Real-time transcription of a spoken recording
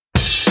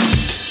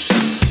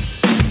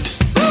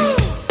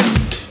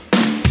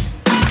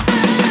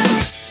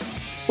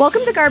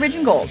Welcome to Garbage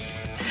and Gold,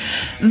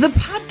 the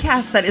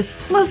podcast that is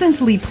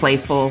pleasantly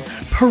playful,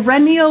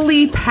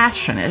 perennially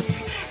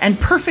passionate, and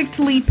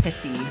perfectly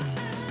pithy.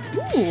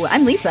 Ooh,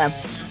 I'm Lisa.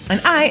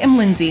 And I am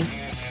Lindsay.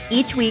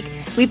 Each week,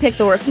 we pick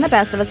the worst and the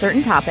best of a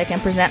certain topic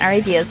and present our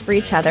ideas for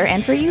each other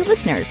and for you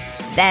listeners.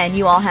 Then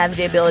you all have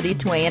the ability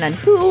to weigh in on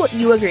who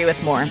you agree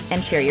with more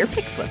and share your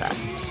picks with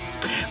us.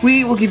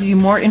 We will give you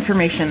more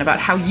information about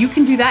how you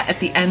can do that at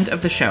the end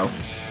of the show.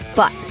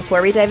 But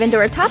before we dive into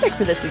our topic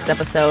for this week's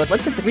episode,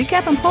 let's hit the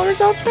recap and poll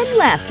results from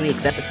last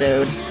week's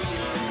episode.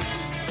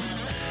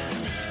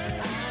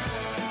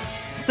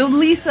 So,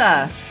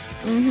 Lisa,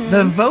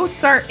 the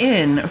votes are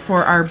in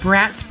for our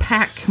Brat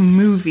Pack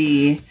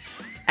movie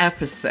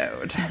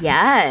episode.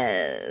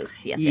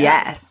 Yes.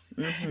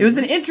 It was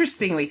an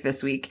interesting week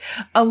this week.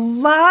 A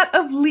lot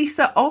of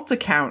Lisa alt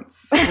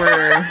accounts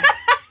were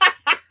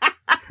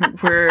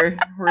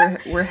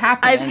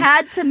happening. I've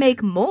had to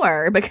make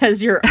more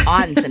because you're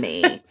on to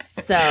me.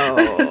 So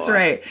that's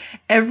right.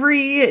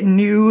 Every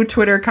new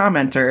Twitter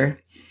commenter,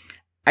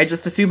 I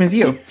just assume is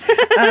you,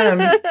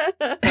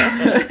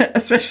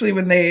 especially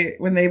when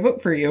they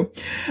vote for you.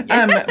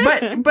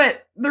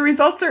 But the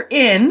results are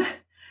in,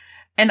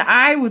 and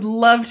I would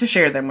love to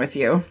share them with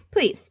you.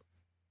 Please.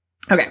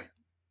 Okay.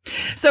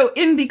 So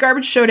in the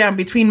garbage showdown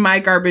between my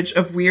garbage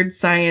of Weird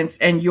Science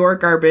and your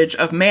garbage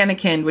of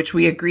Mannequin, which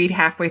we agreed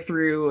halfway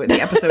through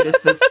the episode is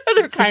this,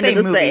 they're kind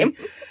of the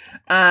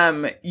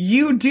same.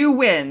 You do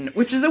win,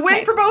 which is a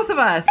win for both of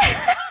us.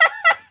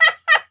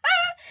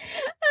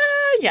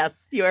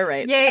 Yes, you are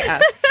right. Yay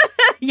us.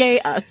 Yay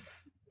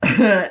us.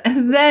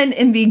 And then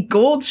in the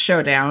gold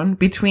showdown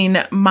between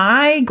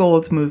my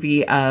gold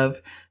movie of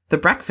The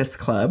Breakfast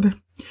Club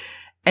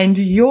and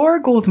your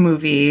gold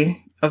movie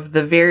of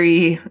the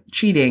very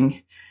cheating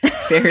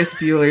Ferris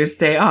Bueller's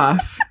Day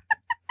Off,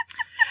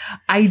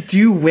 I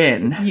do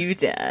win. You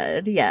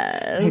did,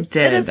 yes. I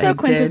did. It is so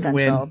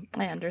quintessential.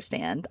 I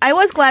understand. I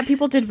was glad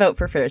people did vote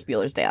for Ferris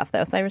Bueller's Day Off,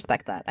 though, so I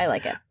respect that. I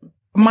like it.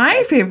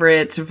 My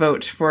favorite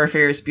vote for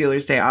Ferris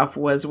Bueller's Day Off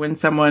was when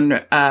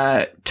someone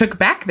took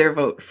back their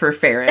vote for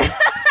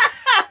Ferris.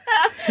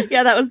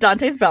 Yeah, that was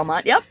Dante's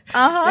Belmont. Yep.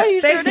 Uh-huh,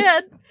 you sure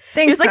did. Thanks,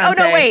 he was like,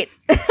 Dante. oh, no, wait.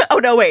 Oh,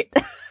 no, wait.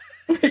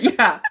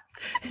 Yeah.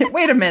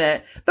 Wait a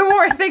minute. The more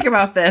I think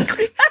about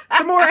this,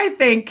 the more I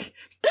think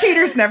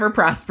cheaters never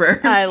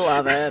prosper. I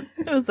love it.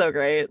 It was so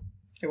great.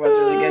 It was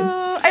really good.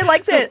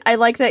 I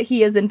like that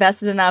he is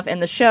invested enough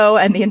in the show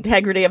and the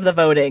integrity of the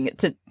voting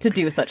to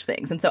do such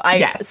things. And so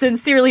I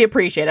sincerely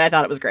appreciate it. I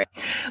thought it was great.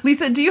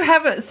 Lisa, do you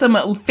have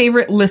some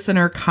favorite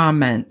listener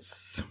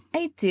comments?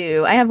 I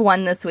do. I have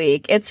one this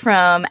week. It's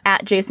from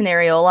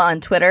 @JasonAreola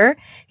on Twitter.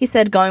 He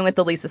said, going with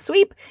the Lisa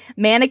sweep,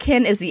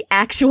 Mannequin is the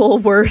actual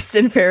worst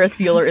and Ferris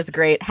Bueller is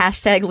great.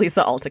 #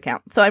 Lisa alt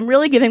account. So I'm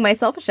really giving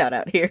myself a shout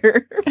out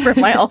here for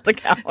my alt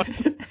account.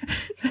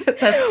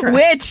 That's correct.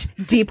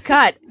 Which, deep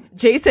cut,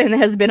 Jason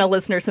has been a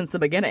listener since the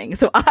beginning.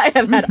 So I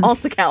have had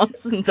alt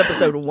accounts since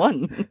episode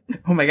 1.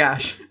 Oh my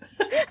gosh.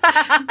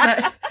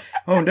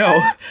 Oh no.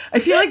 I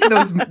feel like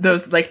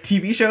those like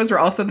TV shows where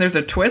all of a sudden there's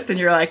a twist and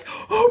you're like,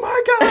 oh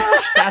my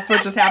gosh, that's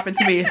what just happened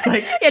to me. It's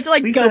like you have to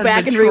like Lisa go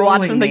back and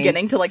rewatch from the me.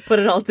 beginning to like put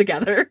it all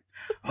together.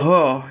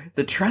 Oh,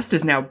 the trust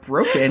is now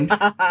broken.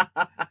 Now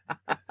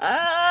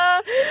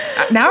I'm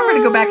going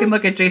to go back and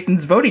look at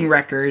Jason's voting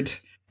record.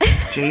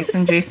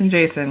 Jason.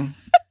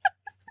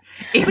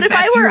 But if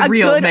I were a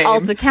good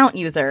alt account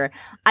user,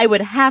 I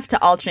would have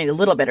to alternate a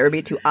little bit or it would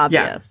be too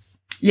obvious.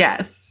 Yeah.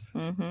 Yes.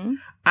 Mm-hmm.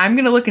 I'm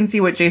going to look and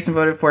see what Jason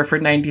voted for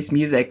 90s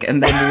music,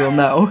 and then we will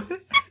know.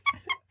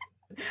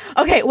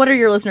 Okay, what are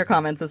your listener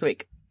comments this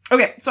week?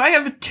 Okay, so I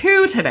have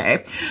 2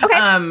 today.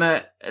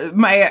 Okay.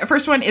 My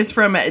first one is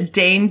from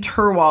Dane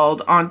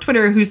Turwald on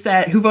Twitter, who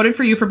voted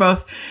for you for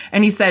both,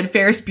 and he said,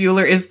 Ferris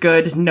Bueller is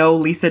good. No,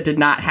 Lisa did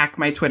not hack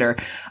my Twitter.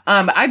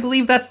 I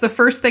believe that's the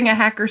first thing a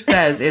hacker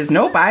says is,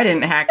 nope, I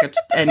didn't hack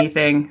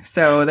anything.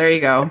 So there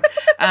you go.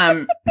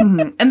 And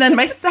then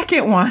my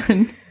second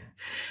one,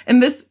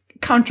 and this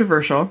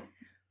controversial,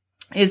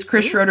 is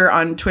Chris Schroeder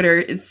on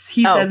Twitter.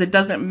 He says it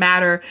doesn't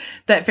matter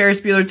that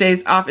Ferris Bueller's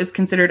Days Off is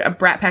considered a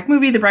Brat Pack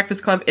movie. The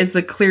Breakfast Club is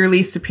the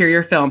clearly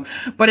superior film.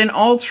 But in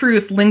all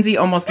truth, Lindsay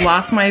almost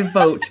lost my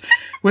vote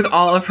with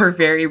all of her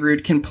very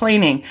rude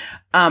complaining.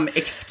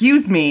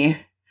 Excuse me.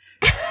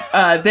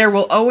 There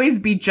will always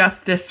be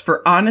justice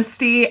for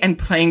honesty and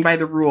playing by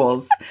the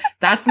rules.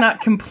 That's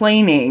not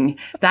complaining.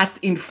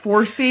 That's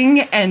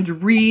enforcing and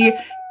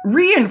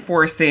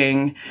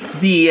reinforcing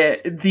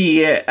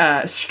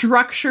the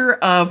structure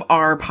of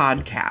our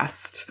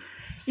podcast.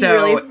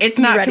 So it's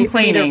not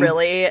complaining. For me to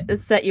really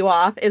set you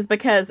off is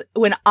because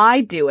when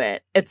I do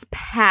it, it's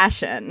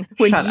passion.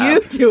 When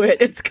you do it,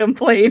 it's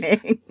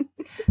complaining.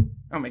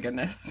 Oh my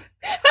goodness.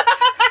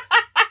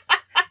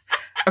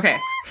 Okay,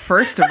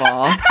 first of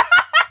all,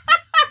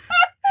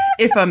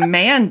 if a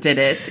man did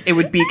it, it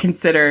would be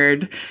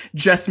considered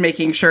just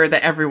making sure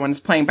that everyone's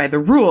playing by the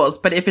rules.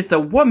 But if it's a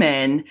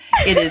woman,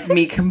 it is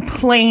me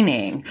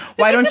complaining.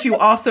 Why don't you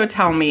also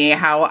tell me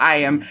how I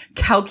am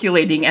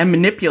calculating and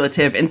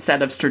manipulative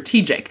instead of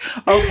strategic?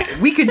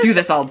 Okay, we could do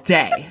this all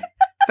day.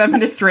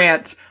 Feminist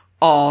rant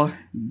all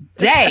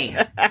day.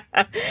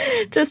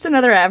 Just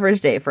another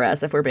average day for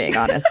us, if we're being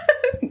honest.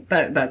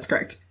 That's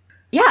correct.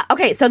 Yeah.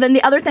 Okay. So then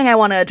the other thing I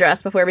want to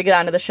address before we get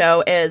on to the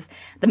show is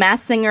The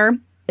Masked Singer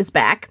is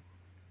back.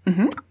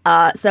 Mm-hmm.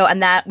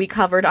 And that we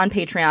covered on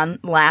Patreon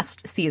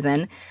last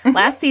season. Mm-hmm.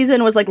 Last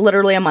season was like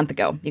literally a month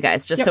ago, you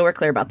guys, just so we're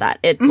clear about that.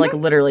 It like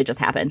literally just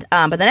happened.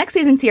 But the next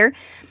season's here.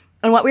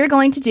 And what we're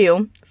going to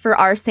do for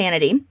our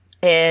sanity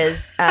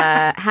is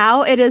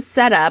how it is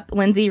set up.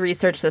 Lindsay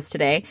researched this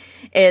today.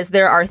 Is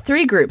there are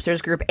 3 groups.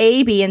 There's group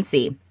A, B, and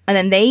C. And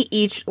then they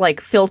each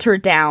like filter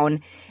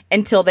down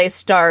until they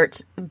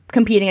start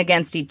competing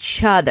against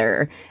each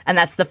other. And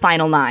that's the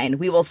final 9.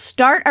 We will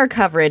start our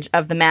coverage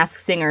of The Masked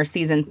Singer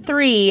season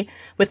 3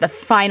 with the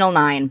final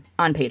 9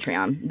 on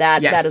Patreon.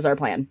 That is our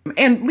plan.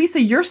 And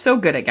Lisa, you're so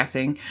good at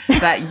guessing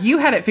that you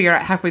had it figured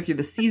out halfway through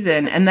the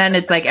season. And then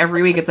it's like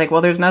every week it's like,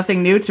 well, there's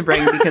nothing new to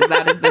bring because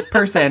that is this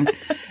person.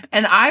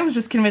 And I was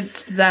just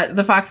convinced that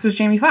the fox was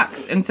Jamie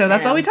Foxx. And so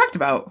that's all we talked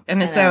about.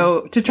 And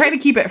so to try to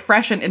keep it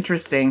fresh and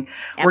interesting,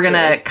 we're going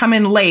to come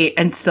in late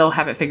and still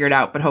have it figured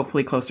out, but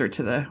hopefully closer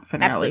to the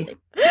finale. Absolutely.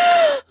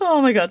 Oh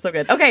my God, so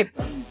good. Okay.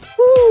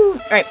 Woo. All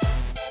right.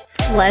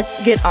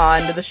 Let's get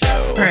on to the show.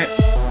 All right.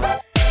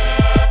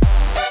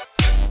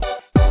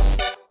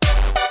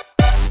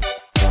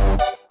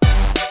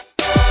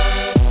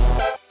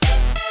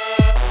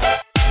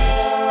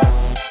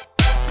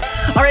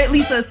 All right,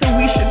 Lisa, so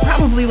we should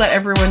probably let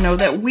everyone know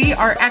that we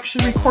are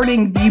actually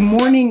recording the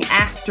morning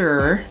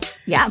after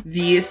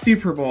the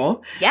Super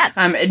Bowl. Yes.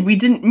 And we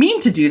didn't mean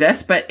to do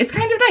this, but it's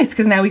kind of nice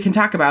because now we can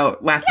talk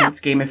about last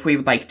night's game if we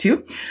would like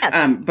to.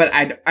 Yes. But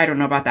I don't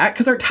know about that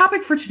because our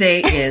topic for today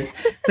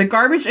is the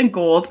garbage and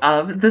gold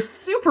of the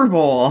Super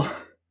Bowl.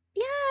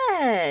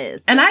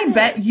 Yes. And I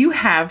bet you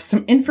have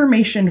some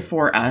information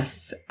for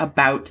us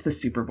about the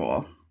Super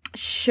Bowl.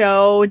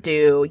 Show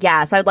do.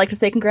 Yeah, so I'd like to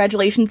say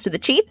congratulations to the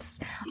Chiefs.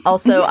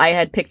 Also, I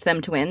had picked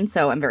them to win,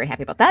 so I'm very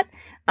happy about that.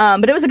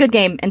 But it was a good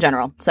game in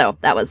general, so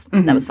that was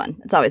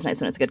fun. It's always nice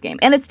when it's a good game.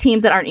 And it's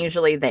teams that aren't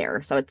usually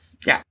there, so it's...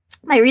 Yeah.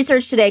 My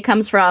research today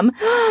comes from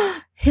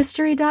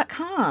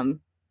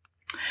History.com.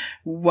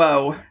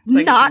 Whoa. It's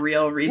like Not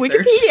real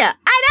research. Wikipedia.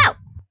 I know!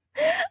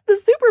 The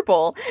Super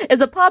Bowl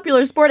is a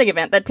popular sporting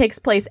event that takes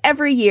place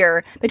every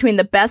year between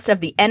the best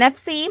of the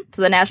NFC,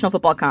 so the National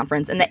Football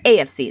Conference, and the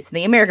AFC, so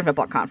the American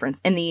Football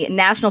Conference, in the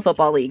National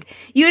Football League,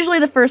 usually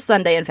the first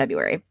Sunday in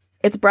February.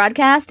 It's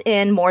broadcast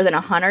in more than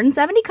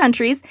 170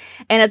 countries,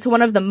 and it's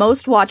one of the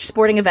most watched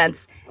sporting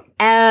events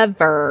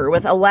ever,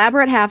 with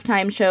elaborate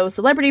halftime shows,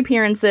 celebrity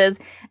appearances,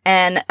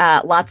 and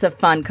lots of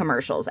fun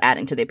commercials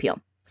adding to the appeal.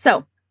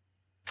 So,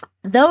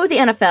 though the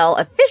NFL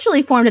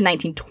officially formed in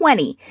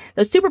 1920,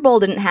 the Super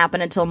Bowl didn't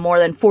happen until more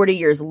than 40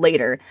 years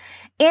later.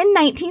 In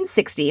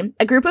 1960,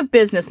 a group of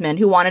businessmen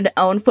who wanted to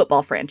own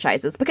football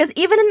franchises, because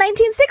even in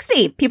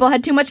 1960, people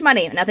had too much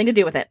money, nothing to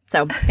do with it.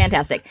 So,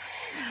 fantastic.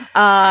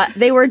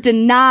 They were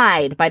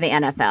denied by the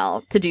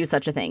NFL to do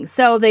such a thing.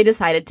 So they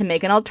decided to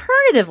make an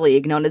alternative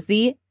league known as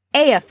the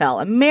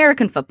AFL,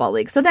 American Football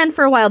League. So then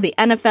for a while, the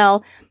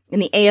NFL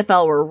and the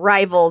AFL were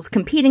rivals,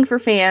 competing for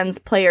fans,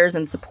 players,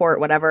 and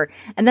support, whatever.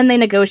 And then they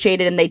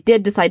negotiated and they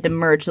did decide to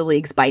merge the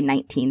leagues by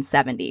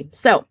 1970.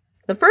 So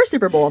the first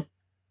Super Bowl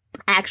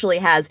actually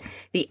has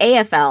the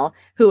AFL,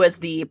 who is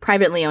the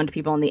privately owned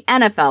people, in the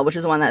NFL, which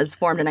is the one that was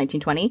formed in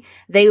 1920.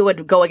 They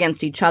would go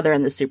against each other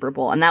in the Super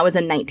Bowl, and that was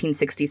in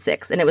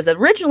 1966. And it was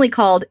originally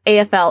called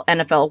AFL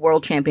NFL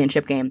World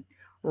Championship Game.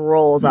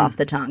 Rolls off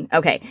the tongue.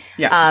 Okay.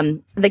 Yeah.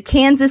 The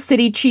Kansas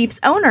City Chiefs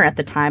owner at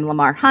the time,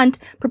 Lamar Hunt,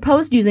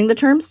 proposed using the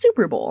term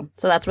Super Bowl.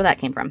 So that's where that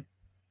came from.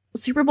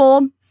 Super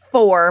Bowl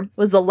IV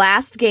was the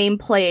last game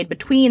played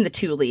between the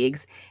two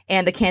leagues,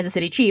 and the Kansas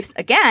City Chiefs,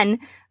 again,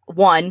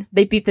 won.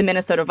 They beat the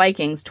Minnesota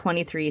Vikings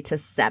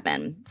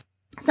 23-7.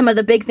 Some of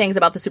the big things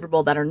about the Super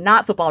Bowl that are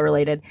not football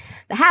related: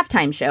 the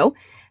halftime show.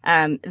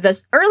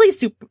 The early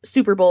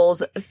Super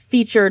Bowls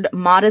featured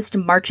modest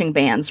marching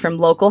bands from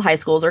local high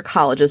schools or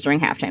colleges during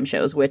halftime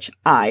shows, which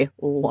I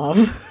love.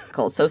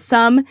 So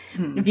some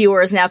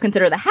viewers now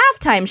consider the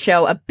halftime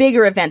show a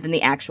bigger event than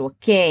the actual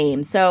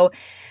game. So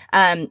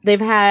they've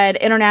had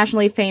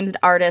internationally famed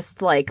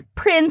artists like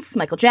Prince,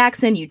 Michael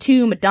Jackson,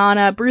 U2,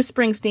 Madonna, Bruce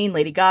Springsteen,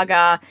 Lady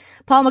Gaga,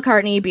 Paul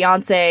McCartney,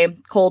 Beyonce,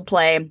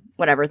 Coldplay,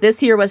 whatever.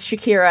 This year was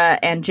Shakira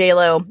and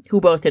J-Lo,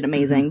 who both did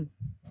amazing.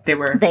 They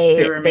were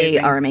amazing. They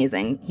are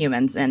amazing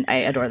humans, and I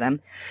adore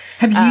them.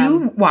 Have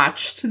you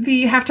watched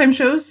the halftime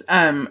shows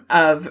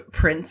of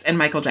Prince and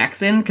Michael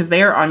Jackson? Because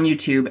they are on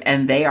YouTube,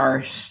 and they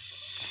are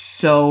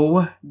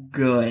so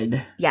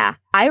good. Yeah.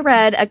 I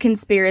read a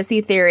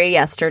conspiracy theory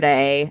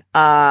yesterday.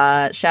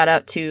 Shout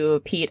out to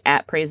Pete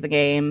at Praise the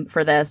Game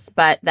for this,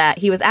 but that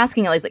he was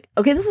asking, he's like,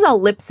 okay, this is all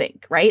lip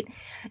sync, right?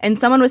 And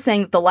someone was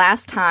saying that the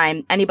last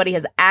time anybody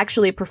has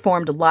actually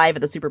performed live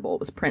at the Super Bowl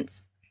was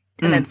Prince.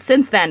 And then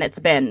since then, it's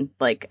been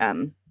like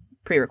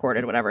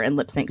pre-recorded, whatever, and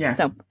lip-synced. Yeah.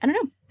 So I don't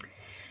know.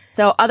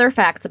 So other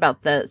facts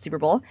about the Super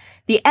Bowl.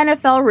 The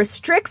NFL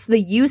restricts the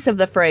use of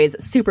the phrase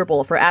Super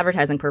Bowl for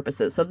advertising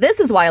purposes. So this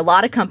is why a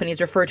lot of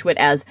companies refer to it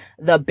as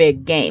the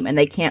big game, and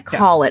they can't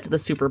call it the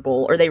Super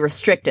Bowl, or they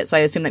restrict it. So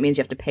I assume that means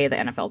you have to pay the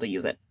NFL to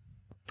use it.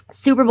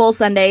 Super Bowl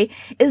Sunday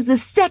is the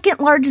second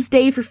largest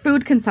day for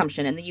food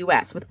consumption in the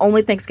U.S., with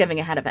only Thanksgiving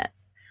ahead of it.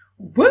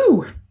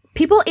 Woo!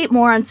 People eat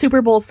more on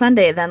Super Bowl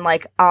Sunday than,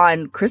 like,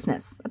 on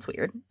Christmas. That's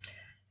weird.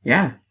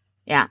 Yeah.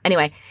 Yeah,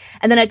 anyway.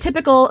 And then a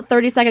typical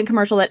 30-second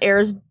commercial that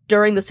airs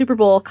during the Super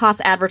Bowl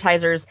costs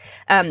advertisers,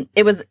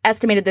 it was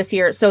estimated this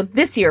year. So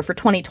this year, for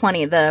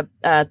 2020, the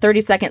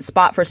 30-second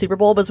spot for Super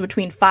Bowl was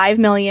between $5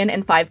 million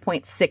and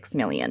 $5.6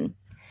 million.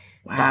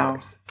 Wow.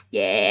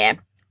 Yeah.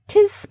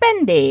 'Tis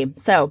spendy.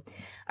 So,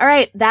 all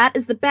right, that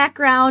is the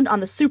background on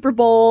the Super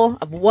Bowl,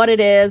 of what it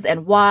is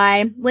and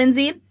why.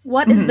 Lindsay,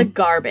 what is the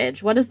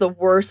garbage? What is the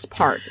worst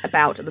part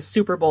about the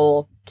Super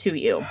Bowl to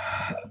you?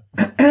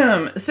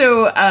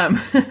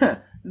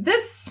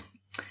 This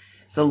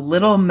is a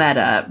little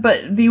meta,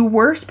 but the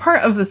worst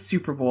part of the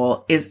Super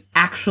Bowl is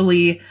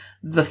actually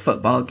the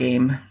football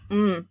game.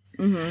 And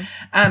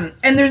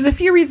there's a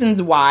few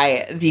reasons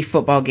why the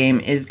football game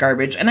is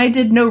garbage, and I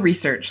did no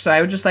research, so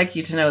I would just like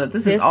you to know that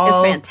this is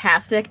all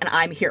fantastic, and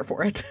I'm here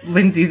for it.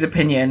 Lindsay's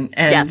opinion,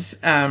 and yes.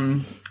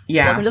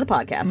 Yeah. Welcome to the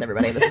podcast,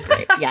 everybody. This is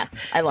great.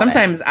 Yes, I love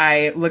Sometimes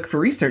I look for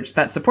research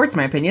that supports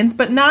my opinions,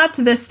 but not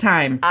this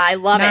time. I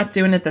love it. Not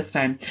doing it this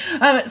time.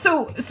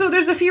 So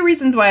there's a few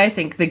reasons why I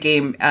think the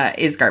game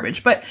is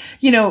garbage, but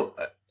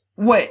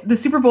what the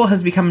Super Bowl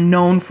has become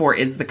known for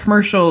is the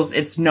commercials.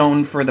 It's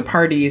known for the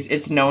parties.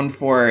 It's known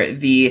for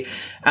the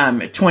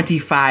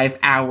 25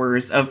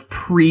 hours of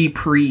pre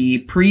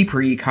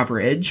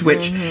coverage,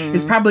 which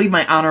is probably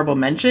my honorable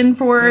mention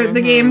for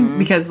the game,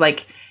 because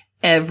like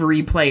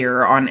every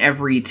player on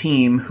every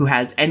team who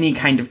has any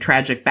kind of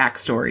tragic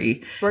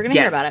backstory We're gonna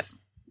hear about it.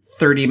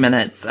 30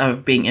 minutes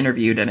of being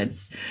interviewed, and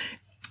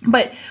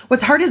but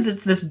what's hard is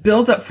it's this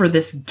build up for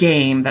this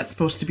game that's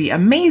supposed to be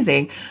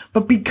amazing,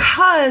 but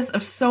because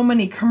of so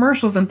many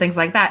commercials and things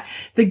like that,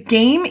 the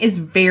game is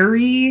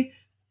very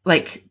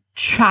like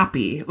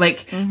choppy.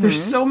 Like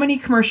there's so many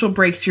commercial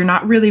breaks. You're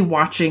not really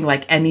watching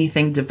like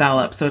anything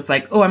develop. So it's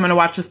like, oh, I'm going to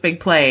watch this big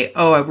play.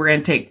 Oh, we're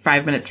going to take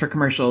 5 minutes for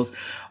commercials.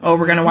 Oh,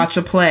 we're going to watch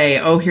a play.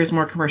 Oh, here's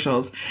more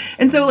commercials.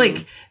 And so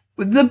like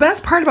the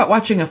best part about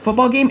watching a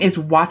football game is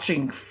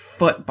watching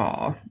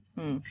football.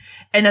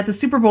 And at the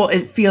Super Bowl,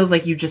 it feels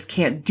like you just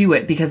can't do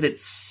it because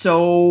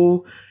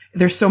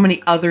there's so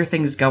many other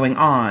things going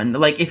on.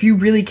 Like, if you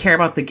really care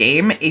about the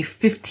game, a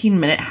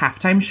 15-minute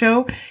halftime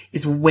show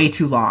is way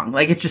too long.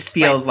 Like, it just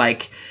feels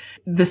like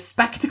the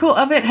spectacle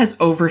of it has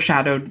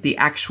overshadowed the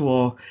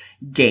actual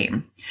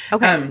game.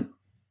 Okay.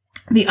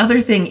 The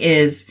other thing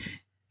is,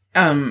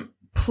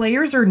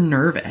 players are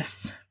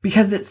nervous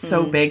because it's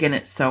so big and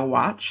it's so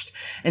watched.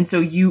 And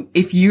so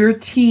if your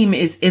team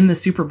is in the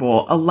Super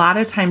Bowl, a lot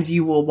of times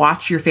you will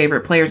watch your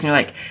favorite players and you're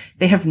like,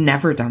 they have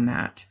never done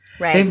that.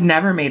 Right. They've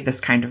never made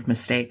this kind of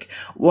mistake.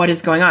 What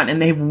is going on?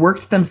 And they've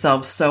worked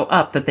themselves so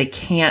up that they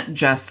can't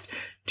just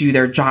do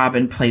their job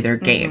and play their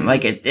game.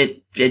 Like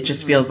it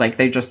just feels like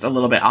they're just a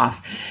little bit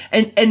off.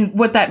 And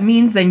what that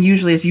means then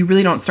usually is you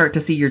really don't start to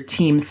see your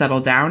team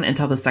settle down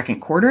until the second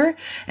quarter.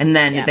 And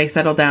then they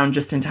settle down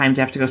just in time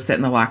to have to go sit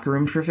in the locker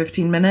room for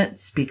 15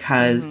 minutes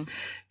because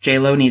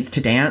J-Lo needs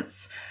to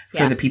dance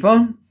for the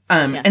people.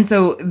 And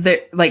so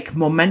the like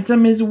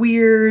momentum is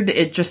weird.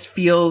 It just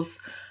feels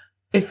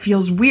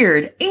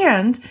weird.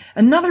 And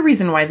another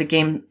reason why the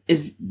game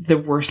is the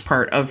worst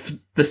part of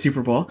the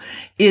Super Bowl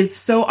is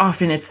so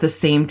often it's the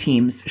same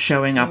teams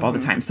showing up all the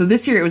time. So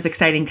this year it was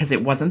exciting because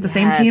it wasn't the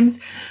same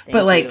teams,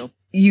 but like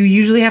you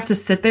usually have to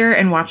sit there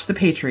and watch the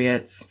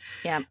Patriots.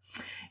 Yeah.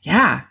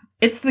 Yeah.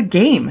 It's the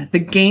game. The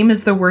game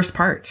is the worst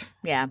part.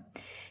 Yeah.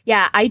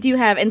 Yeah, I do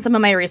have, in some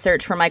of my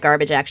research for my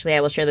garbage, actually,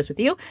 I will share this with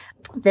you.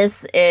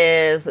 This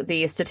is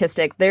the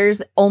statistic.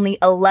 There's only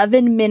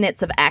 11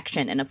 minutes of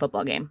action in a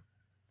football game.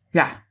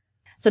 Yeah.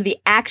 So the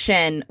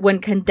action, when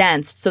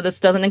condensed, so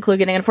this doesn't include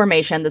getting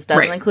information, this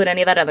doesn't include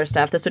any of that other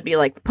stuff. This would be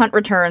like punt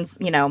returns,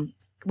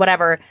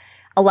 whatever,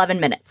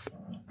 11 minutes.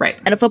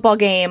 Right. And a football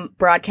game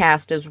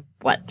broadcast is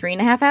what,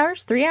 3.5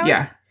 hours? 3 hours?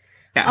 Yeah.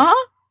 Yeah.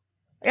 Uh-huh.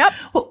 Yep.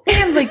 Well,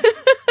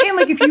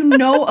 and if you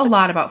know a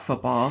lot about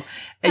football,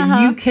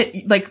 you can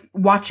like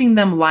watching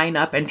them line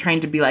up and trying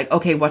to be like,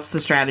 okay, what's the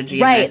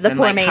strategy? Right. In this? The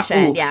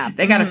formation.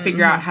 They got to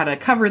figure out how to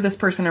cover this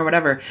person or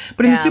whatever.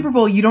 But in the Super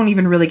Bowl, you don't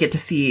even really get to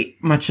see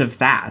much of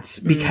that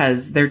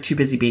because they're too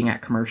busy being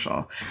at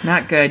commercial.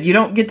 Not good. You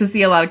don't get to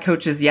see a lot of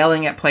coaches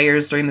yelling at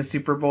players during the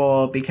Super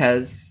Bowl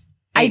because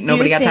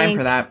nobody got time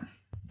for that.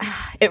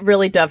 It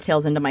really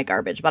dovetails into my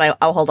garbage, but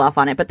I'll hold off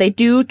on it. But they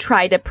do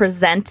try to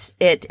present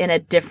it in a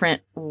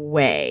different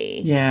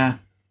way. Yeah.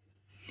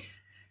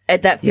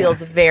 That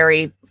feels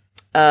very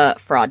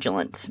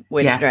fraudulent,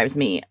 which drives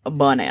me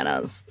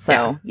bananas.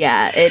 So,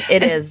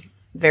 it is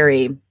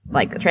very,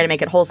 like, try to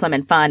make it wholesome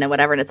and fun and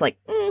whatever. And it's like,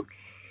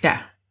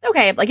 yeah.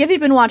 Okay, like, if you've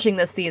been watching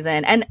this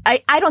season, and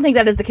I don't think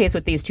that is the case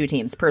with these two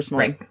teams,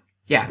 personally. Right.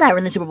 Yeah. That were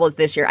in the Super Bowl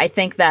this year. I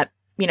think that,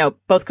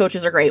 both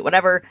coaches are great,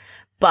 whatever.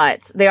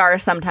 But there are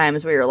some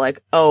times where you're like,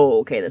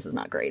 oh, okay, this is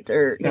not great.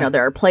 Or,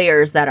 there are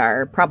players that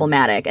are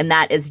problematic, and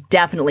that is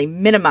definitely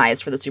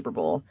minimized for the Super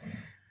Bowl.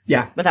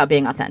 Yeah. Without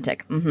being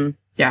authentic. Mm-hmm.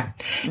 Yeah.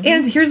 Mm-hmm.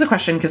 And here's a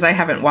question, because I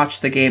haven't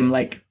watched the game,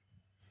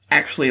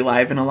 actually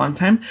live in a long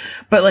time.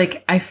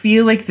 But, I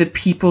feel like the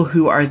people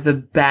who are the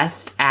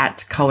best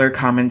at color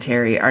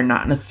commentary are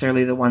not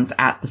necessarily the ones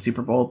at the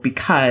Super Bowl,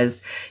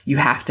 because you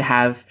have to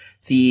have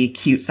the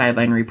cute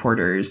sideline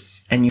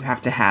reporters, and you have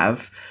to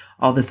have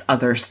all this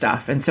other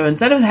stuff. And so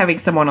instead of having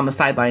someone on the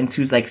sidelines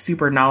who's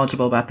super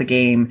knowledgeable about the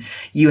game,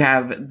 you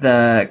have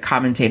the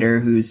commentator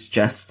who's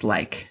just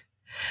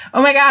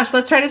oh my gosh,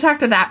 let's try to talk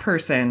to that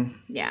person.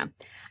 Yeah.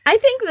 I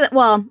think that,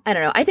 I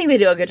don't know. I think they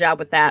do a good job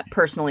with that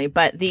personally,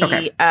 but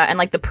and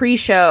the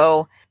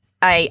pre-show,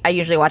 I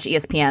usually watch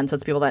ESPN, so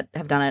it's people that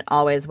have done it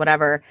always,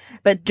 whatever.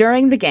 But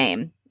during the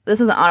game, this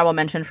is an honorable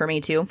mention for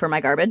me too, for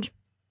my garbage.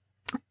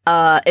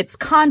 It's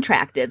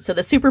contracted. So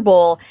the Super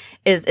Bowl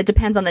it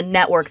depends on the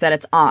network that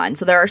it's on.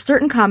 So there are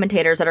certain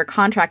commentators that are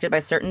contracted by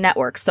certain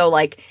networks. So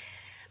Tony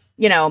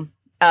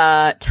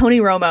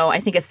Romo, I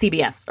think is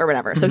CBS or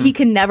whatever. So he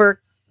can never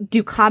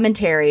do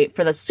commentary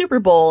for the Super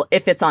Bowl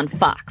if it's on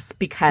Fox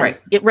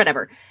because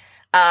whatever.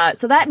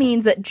 So that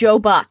means that Joe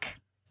Buck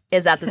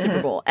is at the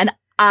Super Bowl, and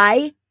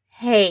I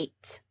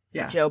hate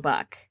Joe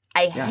Buck.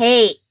 I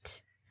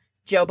hate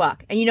Joe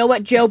Buck. And you know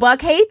what Joe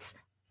Buck hates?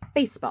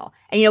 Baseball.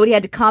 And you know what he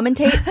had to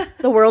commentate?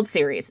 The World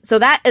Series. So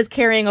that is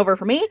carrying over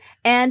for me,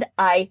 and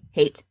I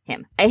hate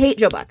him. I hate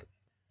Joe Buck.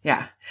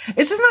 Yeah.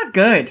 It's just not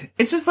good.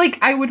 It's just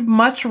I would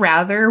much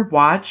rather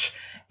watch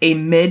a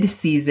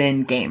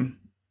mid-season game.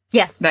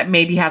 Yes. That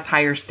maybe has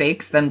higher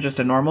stakes than just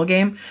a normal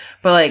game.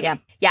 But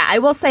Yeah, I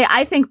will say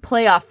I think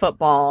playoff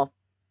football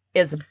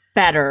is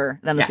better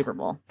than the Super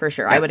Bowl, for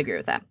sure. I would agree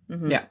with that.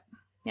 Mm-hmm.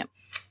 Yeah.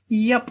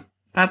 Yep.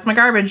 That's my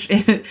garbage.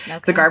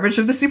 The garbage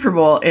of the Super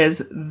Bowl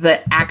is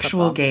the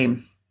actual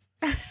game.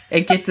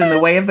 It gets in the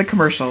way of the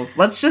commercials.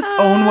 Let's just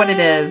own what it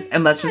is,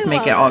 and let's just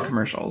make it all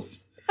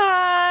commercials.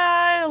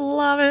 I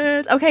love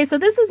it. Okay, so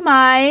this is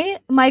my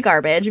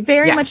garbage.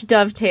 Very much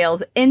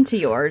dovetails into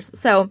yours.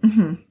 So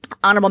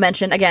honorable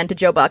mention, again, to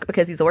Joe Buck,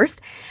 because he's the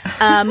worst.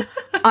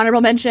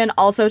 Honorable mention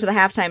also to the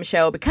halftime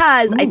show,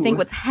 because I think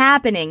what's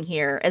happening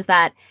here is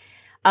that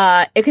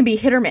it can be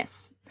hit or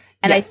miss.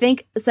 And I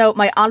think, so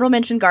my honorable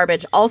mention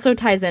garbage also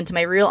ties into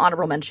my real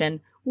honorable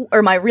mention,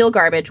 or my real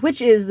garbage,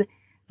 which is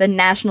the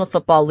National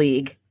Football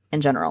League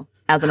in general,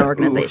 as an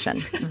organization.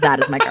 That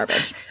is my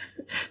garbage.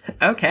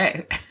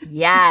 Okay.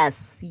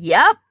 Yes.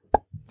 Yep.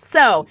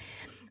 So,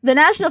 the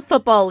National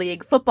Football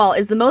League, football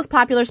is the most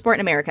popular sport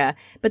in America,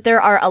 but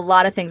there are a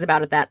lot of things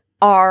about it that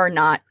are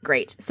not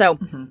great. So,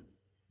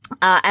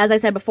 as I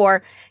said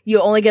before,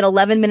 you only get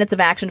 11 minutes of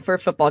action for a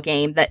football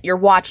game that you're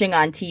watching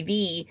on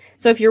TV.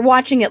 So if you're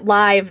watching it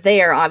live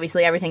there,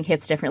 obviously everything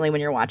hits differently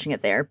when you're watching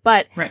it there.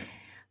 But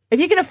if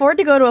you can afford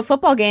to go to a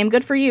football game,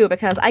 good for you,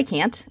 because I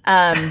can't.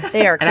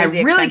 They are crazy and I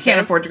really expensive.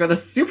 Can't afford to go to the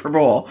Super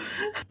Bowl.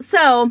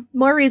 So,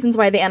 more reasons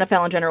why the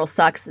NFL in general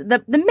sucks.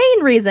 The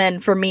main reason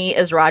for me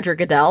is Roger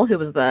Goodell, who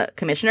was the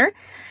commissioner.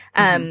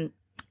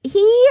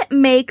 He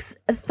makes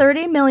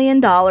 $30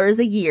 million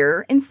a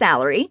year in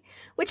salary,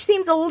 which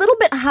seems a little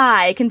bit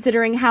high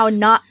considering how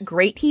not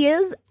great he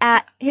is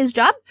at his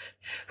job.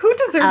 Who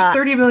deserves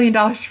 $30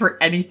 million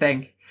for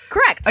anything?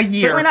 Correct. A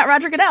year. Certainly not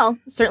Roger Goodell.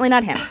 Certainly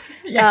not him.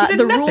 He did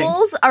the nothing.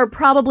 rules are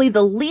probably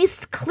the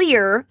least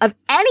clear of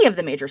any of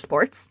the major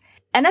sports.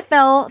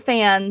 NFL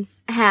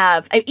fans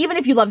have, even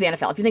if you love the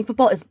NFL, if you think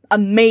football is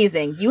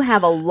amazing, you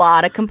have a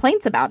lot of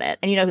complaints about it.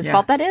 And you know whose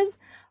fault that is?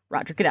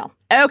 Roger Goodell.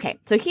 Okay,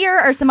 so here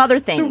are some other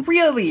things. So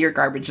really, your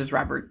garbage is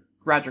Roger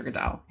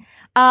Goodell.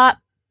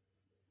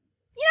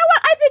 You know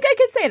what? I think I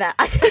could say that.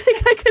 I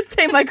think I could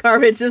say my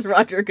garbage is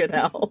Roger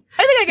Goodell.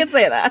 I think I could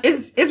say that.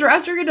 Is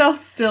Roger Goodell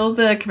still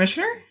the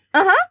commissioner?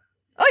 Uh-huh.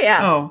 Oh, yeah.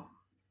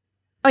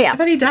 Oh, yeah. I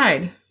thought he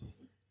died.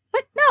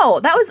 What?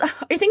 No, that was,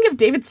 are you thinking of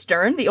David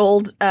Stern, the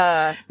old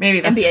Maybe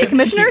that's NBA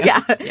commissioner?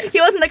 Yeah. Yeah.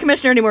 He wasn't the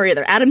commissioner anymore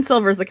either. Adam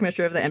Silver is the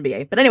commissioner of the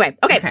NBA. But anyway,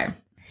 okay.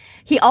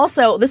 He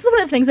also, this is one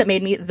of the things that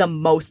made me the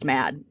most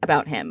mad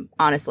about him,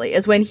 honestly,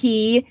 is when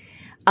he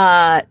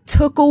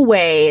took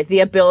away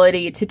the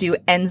ability to do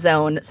end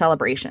zone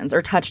celebrations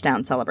or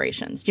touchdown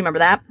celebrations. Do you remember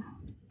that?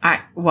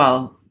 I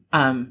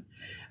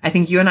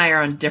think you and I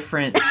are on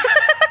different,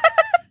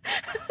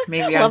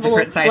 maybe on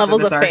different sides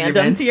levels of this of argument.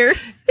 fandoms here.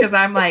 Because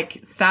I'm like,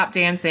 stop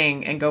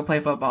dancing and go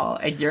play football.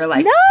 And you're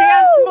like, No!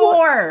 dance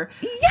more.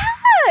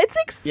 Yeah, it's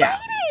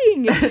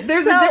exciting. Yeah.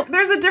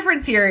 There's a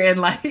difference here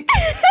in like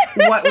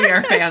what we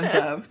are fans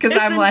of. Because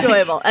I'm like,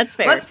 enjoyable. That's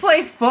fair. Let's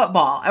play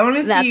football. I want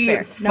to see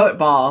fair.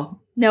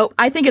 football. Nope.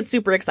 I think it's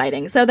super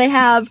exciting. So they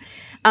have,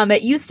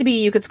 it used to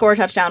be you could score a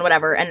touchdown,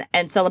 whatever,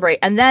 and celebrate.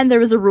 And then there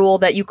was a rule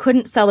that you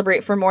couldn't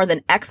celebrate for more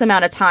than X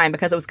amount of time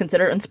because it was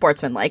considered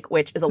unsportsmanlike,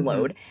 which is a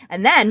load.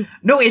 And then.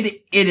 No,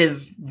 it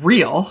is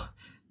real.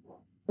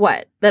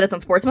 What? That it's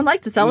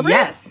unsportsmanlike to celebrate?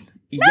 Yes.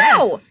 No!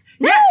 Yes.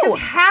 No! Yeah, because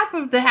half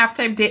of the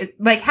halftime day,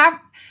 like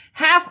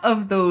half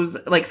of those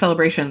like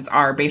celebrations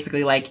are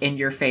basically like in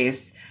your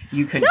face.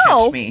 You couldn't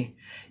catch me.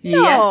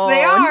 Yes,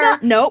 they are.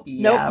 Nope.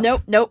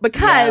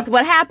 Because Yep.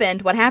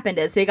 what happened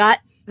is they got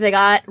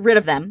rid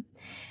of them.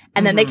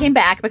 And then they came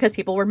back because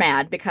people were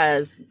mad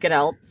because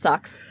Goodell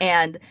sucks.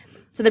 And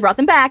so they brought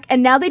them back,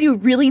 and now they do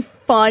really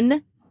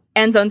fun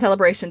end zone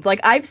celebrations.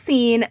 Like, I've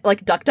seen,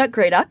 like, Duck, Duck,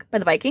 Grey Duck by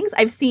the Vikings.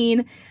 I've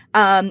seen,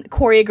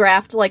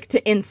 choreographed, like,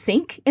 to In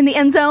Sync in the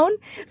end zone.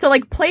 So,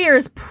 like,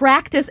 players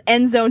practice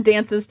end zone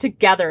dances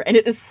together, and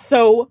it is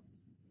so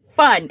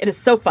fun. It is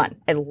so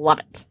fun. I love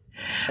it.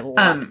 I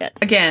love it.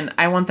 Again,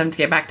 I want them to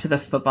get back to the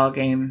football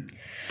game.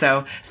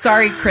 So,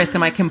 sorry, Chris,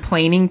 am I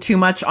complaining too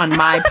much on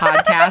my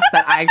podcast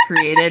that I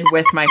created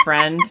with my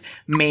friend?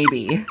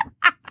 Maybe.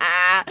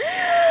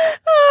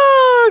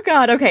 Oh,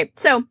 God. Okay.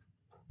 So,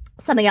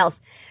 something else.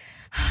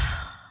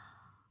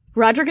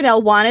 Roger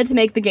Goodell wanted to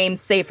make the game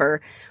safer,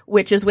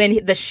 which is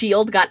when the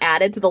shield got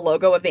added to the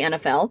logo of the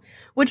NFL,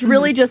 which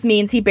really just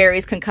means he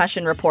buries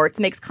concussion reports,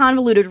 makes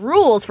convoluted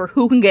rules for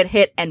who can get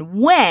hit and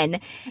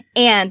when,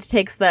 and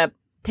takes the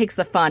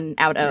fun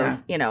out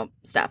of,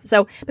 stuff.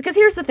 So, because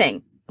here's the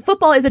thing.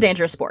 Football is a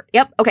dangerous sport.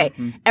 Yep. Okay.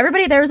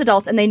 Everybody there is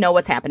adults and they know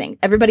what's happening.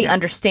 Everybody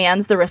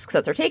understands the risks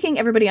that they're taking.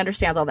 Everybody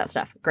understands all that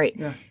stuff. Great.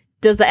 Yeah.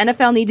 Does the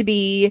NFL need to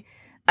be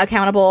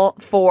accountable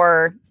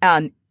for,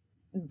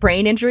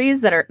 brain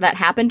injuries that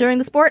happen during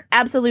the sport?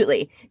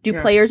 Absolutely. Do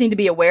players need to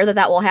be aware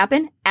that will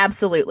happen?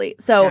 Absolutely.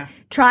 So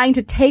trying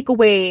to take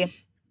away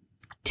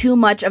too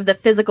much of the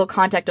physical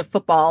contact of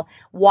football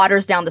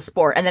waters down the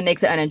sport and then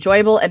makes it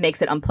unenjoyable. It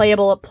makes it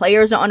unplayable.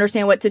 Players don't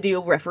understand what to do.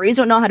 Referees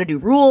don't know how to do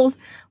rules,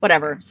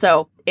 whatever.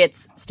 So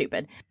it's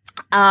stupid.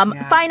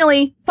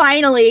 Finally,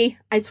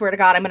 I swear to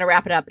God, I'm going to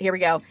wrap it up. Here we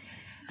go.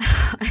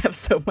 I have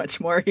so much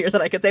more here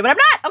that I could say, but I'm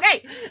not.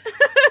 Okay.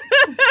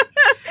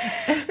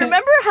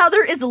 Remember how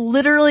there is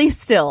literally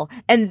still,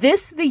 and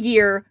the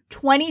year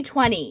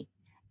 2020,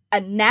 a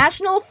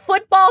national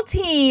football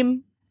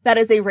team that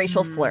is a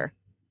racial slur.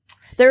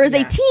 There is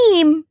a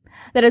team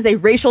that is a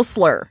racial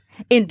slur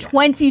in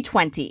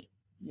 2020.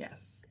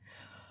 Yes.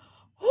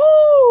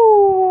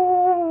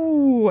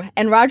 Ooh.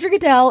 And Roger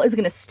Goodell is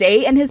going to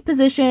stay in his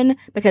position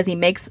because he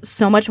makes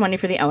so much money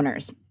for the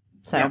owners.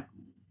 So,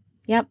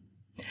 yep.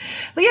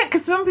 But yeah,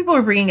 because some people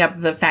are bringing up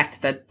the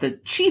fact that the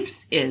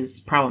Chiefs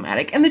is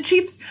problematic. And the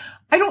Chiefs,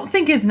 I don't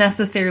think is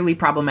necessarily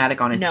problematic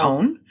on its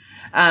own.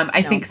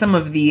 I think some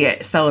of the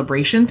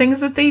celebration things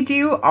that they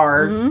do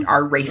are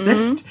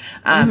racist,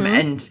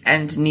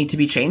 and need to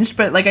be changed.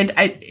 But like,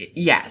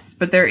 yes,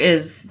 but there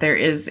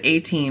is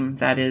a team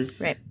that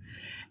is,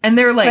 and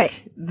they're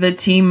like the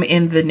team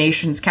in the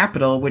nation's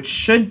capital, which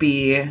should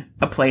be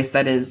a place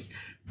that is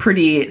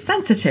pretty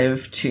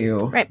sensitive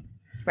to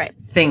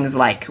things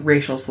like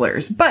racial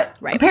slurs, but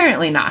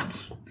apparently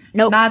not.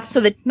 Nope. Not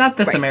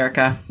this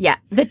America. Yeah.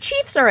 The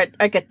Chiefs are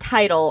like a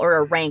title or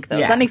a rank, though.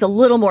 So that makes a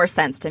little more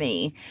sense to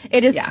me.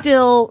 It is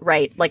still,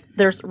 like,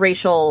 there's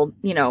racial,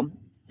 pieces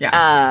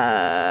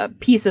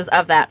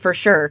of that for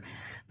sure.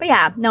 But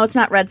yeah, no, it's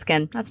not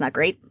Redskin. That's not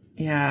great.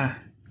 Yeah.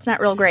 It's not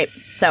real great.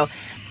 So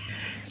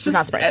it's just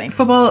not surprising.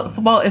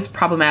 Football is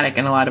problematic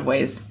in a lot of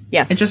ways.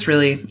 Yes. It just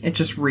really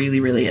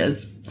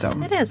is. So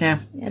it is. Yeah.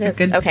 It is.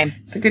 Okay.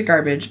 It's a good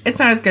garbage. It's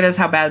not as good as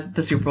how bad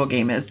the Super Bowl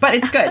game is, but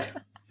it's good.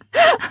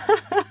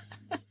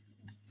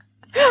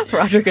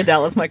 Roger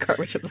Goodell is my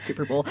garbage of the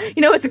Super Bowl.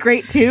 You know what's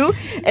great too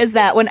is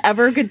that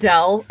whenever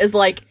Goodell is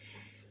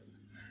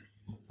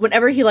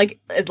whenever he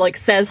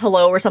says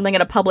hello or something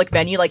at a public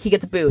venue, like, he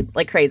gets booed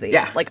like crazy.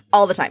 Yeah. Like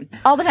all the time.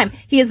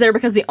 He is there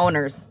because the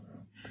owners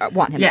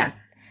want him there.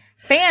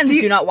 Fans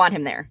do not want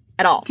him there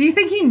at all. Do you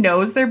think he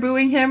knows they're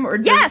booing him, or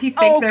does he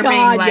think they're being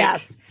like,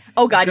 yes.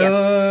 Oh God,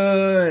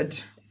 good?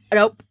 Yes.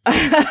 Nope.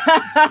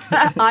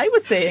 I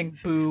was saying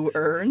boo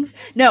earns.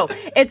 No,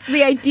 it's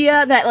the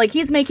idea that, like,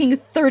 he's making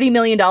 $30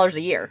 million a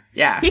year.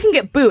 Yeah. He can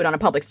get booed on a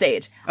public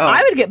stage. Oh.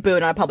 I would get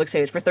booed on a public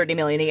stage for $30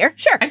 million a year.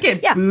 Sure. I'd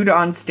get booed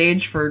on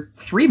stage for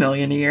 $3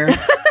 million a year.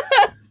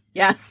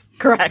 Yes,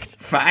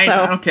 correct. Fine,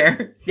 I don't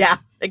care. Yeah,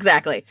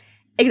 exactly.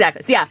 So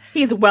yeah,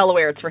 he's well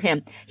aware it's for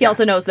him. He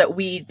also knows that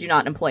we do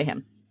not employ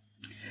him.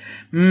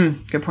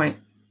 Good point.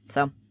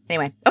 So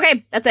anyway,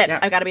 okay, that's it.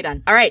 I've got to be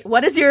done. All right,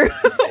 what is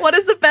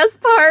the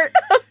best part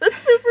of the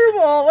Super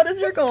Bowl? What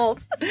is your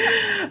gold?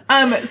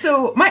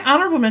 So my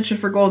honorable mention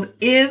for gold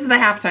is the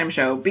halftime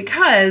show,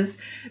 because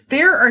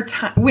there are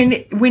times when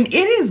it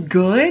is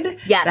good,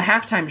 the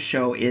halftime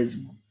show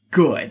is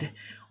good.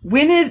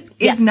 When it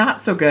is not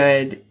so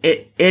good,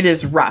 it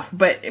is rough.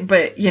 But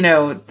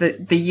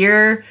the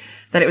year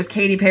that it was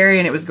Katy Perry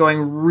and it was going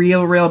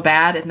real, real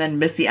bad, and then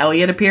Missy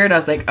Elliott appeared, I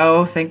was like,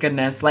 oh, thank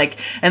goodness. Like,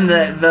 and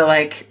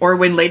or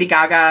when Lady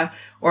Gaga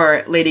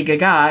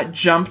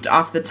jumped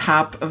off the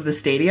top of the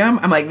stadium,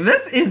 I'm like,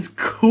 this is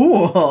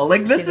cool.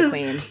 Like, this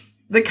is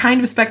the kind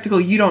of spectacle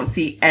you don't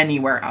see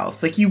anywhere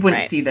else. Like, you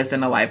wouldn't see this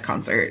in a live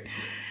concert.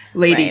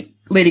 Lady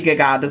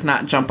Gaga does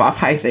not jump off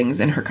high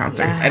things in her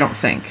concerts. I don't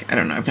think. I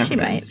don't know. I've never she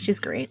might. She's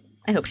great.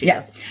 I hope she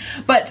does.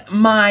 But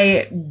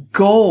my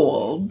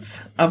gold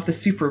of the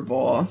Super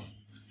Bowl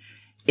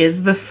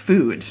is the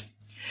food.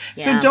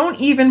 Yeah. So don't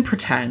even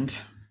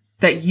pretend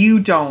that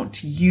you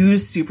don't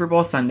use Super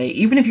Bowl Sunday,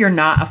 even if you're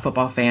not a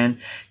football fan,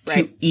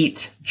 to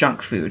eat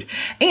junk food.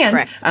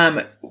 And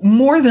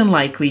more than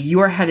likely, you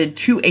are headed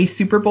to a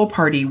Super Bowl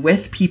party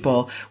with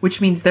people, which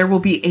means there will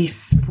be a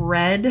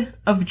spread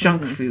of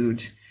junk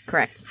food.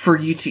 Correct. For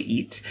you to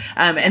eat.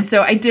 And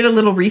so I did a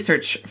little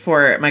research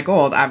for my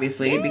gold,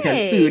 obviously,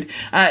 because food.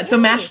 So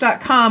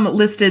Match.com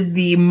listed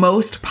the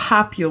most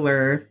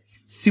popular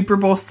Super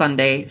Bowl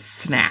Sunday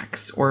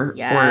snacks or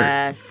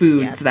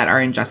foods that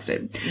are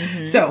ingested.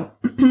 So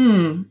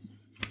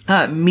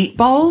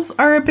meatballs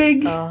are a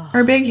big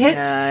hit.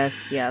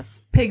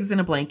 Yes. Pigs in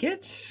a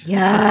blanket.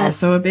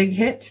 Yes. Also a big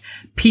hit.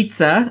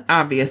 Pizza,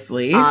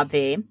 obviously.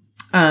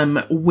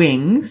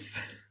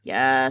 Wings.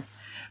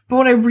 Yes. But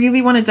what I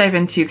really want to dive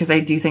into, because I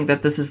do think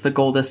that this is the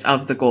goldest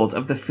of the gold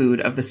of the food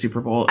of the Super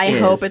Bowl, I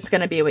hope it's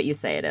going to be what you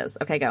say it is.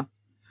 Okay, go.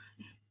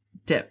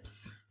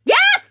 Dips.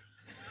 Yes!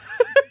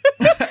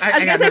 I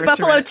was going to say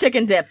buffalo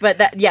chicken dip, but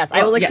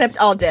I will accept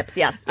all dips.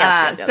 Yes.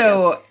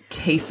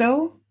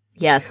 Queso.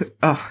 Yes.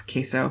 Oh,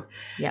 queso.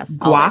 Yes.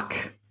 Guac.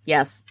 Always.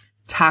 Yes.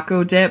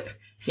 Taco dip.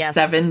 Yes.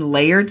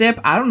 7-layer dip.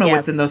 I don't know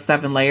what's in those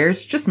 7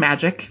 layers. Just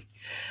magic.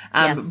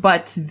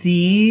 But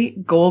the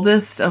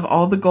goldest of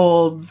all the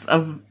golds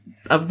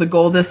of the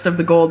goldest of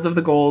the golds of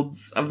the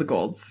golds of the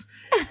golds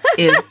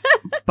is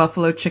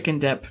buffalo chicken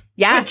dip.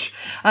 Yeah. Which,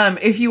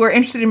 if you are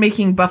interested in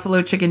making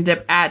buffalo chicken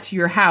dip at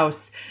your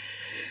house,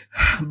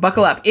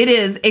 buckle up. It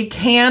is a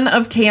can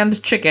of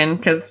canned chicken,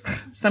 because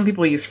some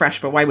people use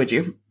fresh, but why would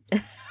you?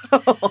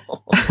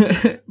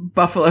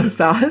 Buffalo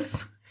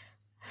sauce.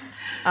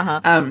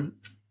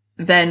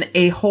 Then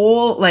a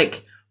whole,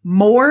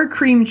 more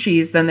cream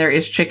cheese than there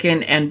is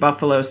chicken and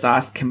buffalo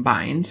sauce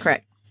combined.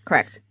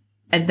 Correct.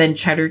 And then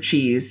cheddar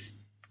cheese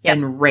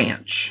and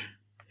ranch.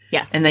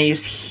 Yes. And then you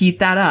just heat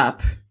that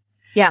up.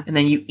 Yeah. And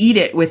then you eat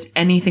it with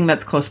anything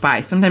that's close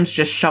by. Sometimes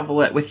just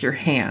shovel it with your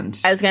hand.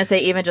 I was going to say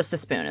even just a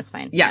spoon is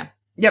fine. Yeah.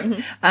 Yep.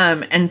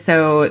 And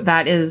so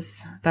that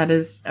is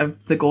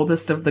of the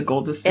goldest of the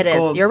goldest of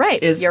golds. You're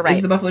right. Is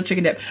the buffalo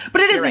chicken dip.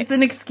 But it's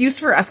an excuse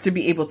for us to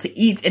be able to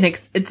eat, and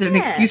it's an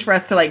excuse for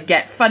us to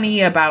get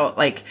funny about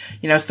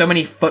so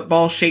many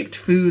football shaped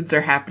foods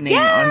are happening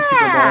on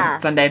Super Bowl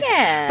Sunday.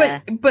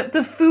 Yeah. But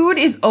the food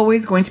is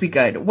always going to be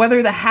good.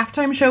 Whether the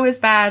halftime show is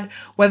bad,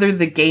 whether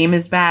the game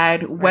is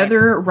bad,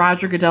 whether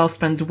Roger Goodell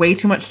spends way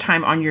too much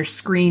time on your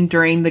screen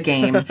during the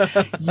game,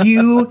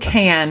 you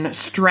can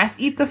stress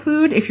eat the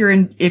food if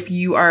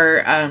you are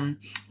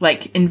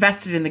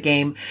invested in the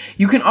game.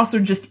 You can also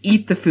just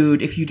eat the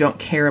food if you don't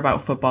care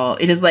about football.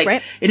 It is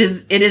it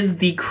is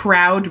the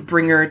crowd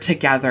bringer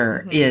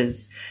together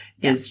is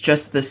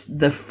just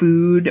the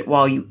food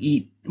while you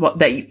eat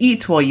that you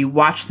eat while you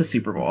watch the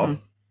Super Bowl.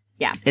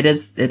 Yeah. It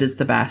is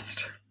the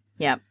best.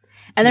 Yeah.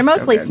 And they're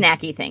mostly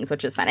snacky things,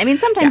 which is fun. I mean,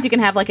 sometimes you can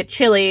have a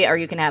chili, or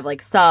you can have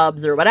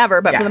subs or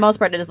whatever, but for the most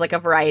part, it is a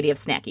variety of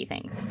snacky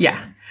things. Yeah.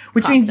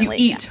 Which means you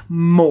eat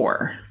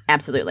more.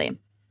 Absolutely.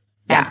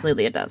 Yeah.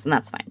 Absolutely it does. And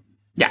that's fine.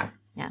 Yeah.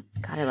 Yeah.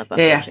 God, I love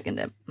buffalo chicken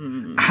dip.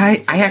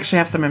 I actually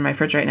have some in my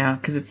fridge right now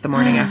because it's the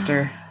morning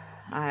after.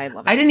 I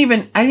love it. I didn't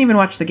even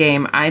watch the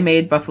game. I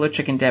made buffalo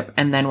chicken dip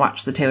and then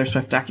watched the Taylor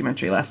Swift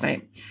documentary last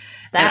night.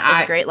 That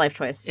was a great life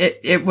choice.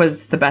 It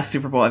was the best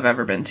Super Bowl I've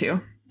ever been to.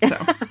 So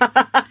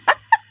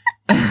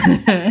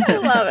I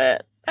love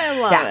it. I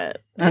love it.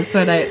 That's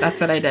what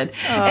I did.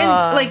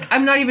 And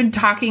I'm not even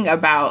talking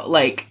about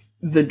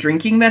the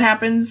drinking that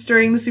happens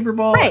during the Super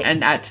Bowl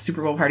and at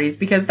Super Bowl parties,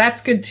 because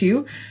that's good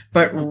too.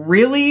 But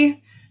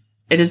really,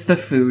 it is the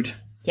food.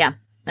 Yeah,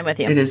 I'm with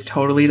you. It is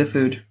totally the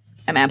food.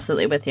 I'm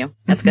absolutely with you.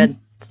 That's good.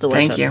 It's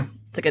delicious. Thank you.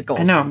 It's a good goal.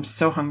 I know. I'm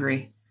so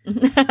hungry.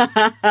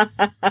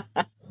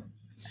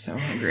 So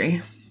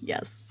hungry.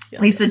 Yes.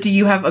 Lisa, do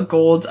you have a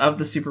gold of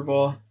the Super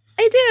Bowl?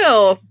 I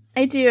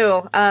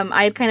do.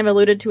 I had kind of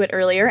alluded to it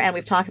earlier, and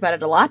we've talked about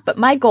it a lot, but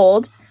my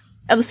gold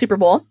of the Super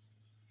Bowl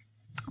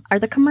are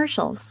the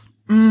commercials.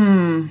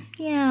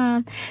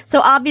 Yeah.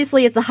 So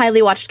obviously it's a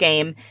highly watched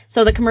game,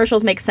 so the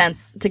commercials make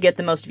sense to get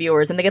the most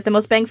viewers and they get the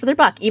most bang for their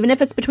buck. Even if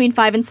it's between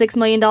 $5 and $6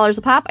 million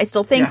a pop, I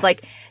still think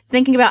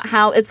thinking about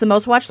how it's the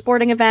most watched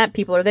sporting event,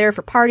 people are there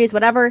for parties,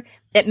 whatever,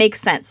 it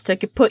makes sense to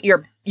put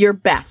your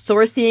best. So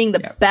we're seeing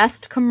the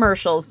best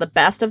commercials, the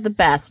best of the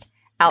best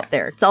out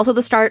there. It's also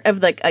the start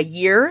of a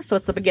year, so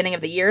it's the beginning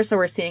of the year, so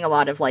we're seeing a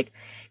lot of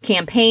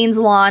campaigns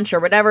launch or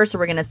whatever, so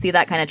we're going to see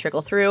that kind of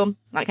trickle through,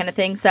 that kind of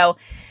thing. So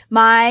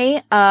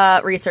my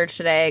research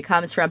today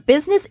comes from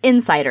Business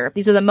Insider.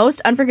 These are the most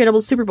unforgettable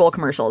Super Bowl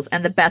commercials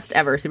and the best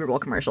ever Super Bowl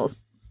commercials.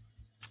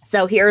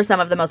 So here are some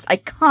of the most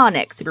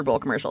iconic Super Bowl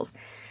commercials.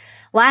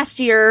 Last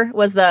year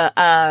was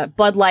the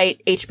Bud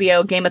Light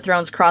HBO Game of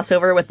Thrones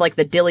crossover with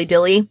the Dilly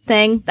Dilly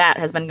thing. That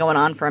has been going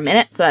on for a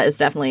minute, so that is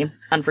definitely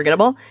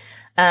unforgettable.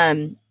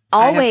 Always.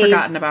 I have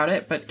forgotten about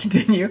it, but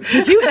continue.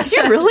 Did you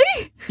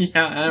really?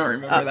 Yeah, I don't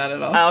remember that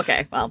at all. Oh,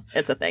 okay, well,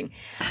 it's a thing.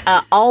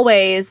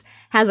 Always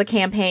has a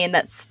campaign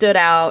that stood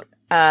out.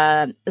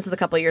 This was a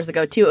couple years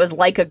ago too. It was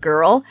Like a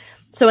Girl,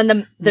 So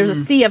there's a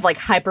sea of like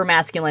hyper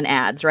masculine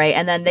ads, right?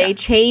 And then they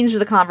change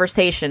the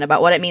conversation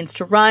about what it means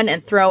to run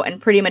and throw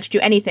and pretty much do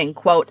anything,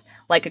 quote,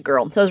 like a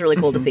girl. So it was really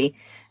cool to see.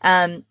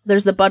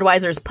 There's the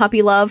Budweiser's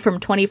Puppy Love from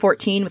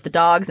 2014 with the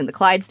dogs and the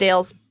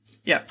Clydesdales.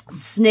 Yeah.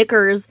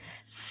 Snickers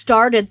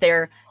started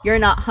their "You're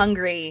not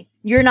hungry.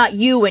 You're not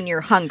you when you're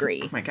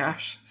hungry." Oh my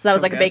gosh. So that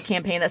was like a big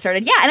campaign that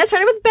started. Yeah. And it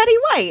started with Betty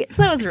White.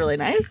 So that was really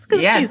nice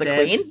because she's a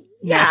queen.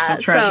 National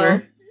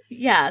treasure.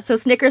 So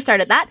Snickers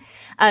started that.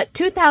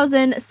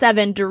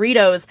 2007,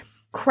 Doritos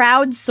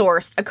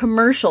crowdsourced a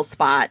commercial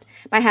spot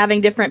by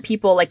having different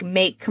people like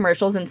make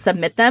commercials and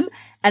submit them.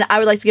 And I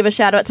would like to give a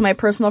shout out to my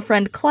personal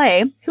friend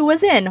Clay, who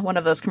was in one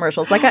of those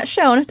commercials that got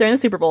shown during the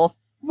Super Bowl.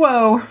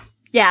 Whoa.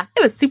 Yeah,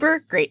 it was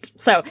super great.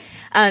 So,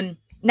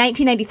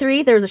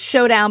 1993, there was a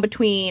showdown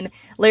between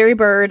Larry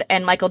Bird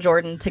and Michael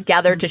Jordan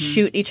together to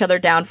shoot each other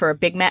down for a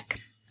Big Mac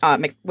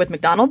with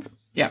McDonald's.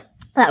 Yeah.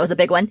 That was a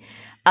big one.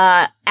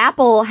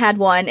 Apple had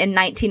one in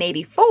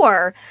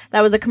 1984.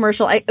 That was a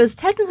commercial. It was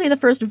technically the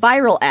first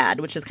viral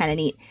ad, which is kind of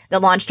neat,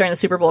 that launched during the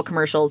Super Bowl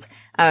commercials.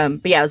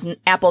 But yeah, it was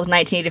Apple's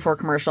 1984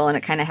 commercial, and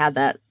it kind of had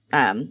that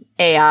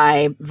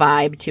AI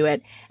vibe to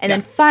it. And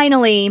then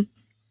finally,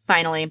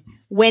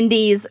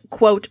 Wendy's,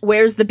 quote,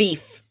 "Where's the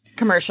beef?"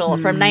 commercial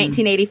from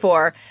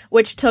 1984,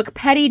 which took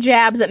petty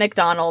jabs at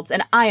McDonald's,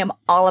 and I am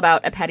all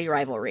about a petty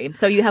rivalry.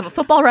 So you have a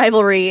football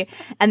rivalry,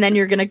 and then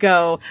you're going to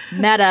go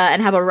meta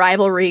and have a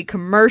rivalry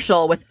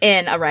commercial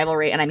within a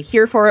rivalry, and I'm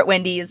here for it,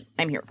 Wendy's.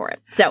 I'm here for it.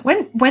 So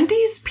when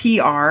Wendy's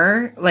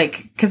PR,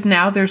 like, because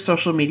now their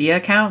social media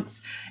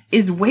accounts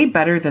is way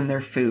better than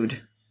their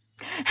food.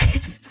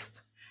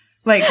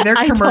 Like, their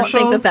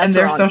commercials and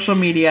their social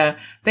media,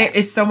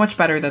 is so much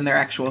better than their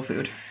actual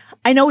food.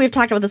 I know we've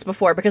talked about this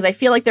before because I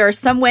feel like there are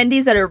some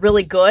Wendy's that are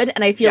really good,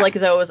 and I feel like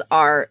those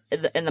are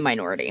in the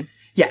minority.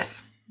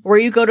 Yes. Where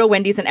you go to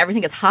Wendy's and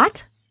everything is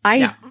hot,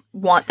 I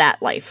want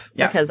that life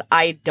because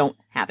I don't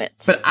have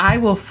it. But I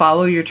will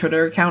follow your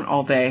Twitter account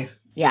all day.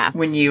 Yeah.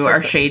 When you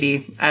are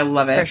shady. I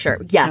love it. For sure.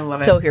 Yes.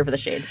 So here for the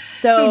shade.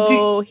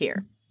 So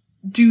here.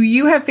 Do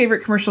you have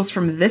favorite commercials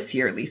from this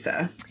year,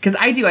 Lisa? Because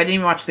I do. I didn't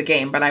even watch the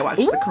game, but I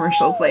watched the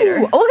commercials later.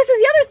 Oh, this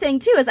is the other thing,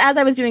 too, is as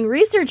I was doing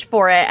research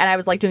for it and I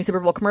was like doing Super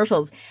Bowl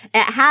commercials,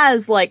 it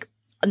has like,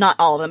 not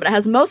all of them, but it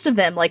has most of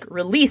them like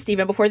released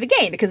even before the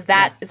game because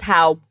that is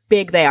how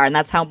big they are and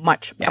that's how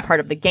much a part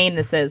of the game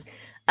this is.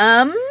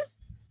 I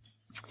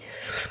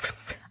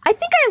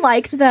think I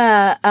liked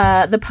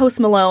the Post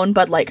Malone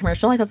Bud Light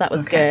commercial. I thought that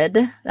was good.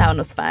 That one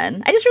was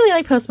fun. I just really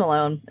like Post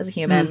Malone as a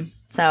human.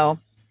 So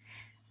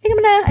I think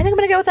I'm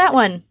gonna go with that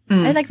one.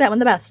 I like that one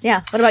the best.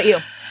 Yeah. What about you?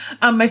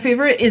 My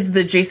favorite is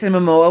the Jason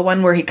Momoa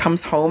one where he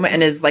comes home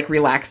and is like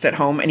relaxed at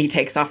home and he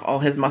takes off all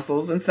his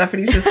muscles and stuff and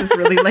he's just this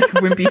really like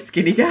wimpy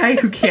skinny guy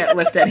who can't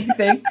lift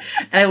anything.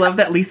 And I love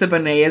that Lisa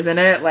Bonet is in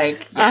it.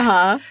 Like,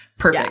 yes,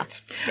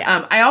 perfect.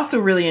 Yeah. I also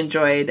really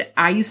enjoyed,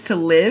 I used to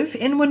live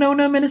in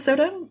Winona,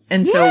 Minnesota.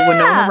 And so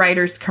Winona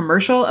Ryder's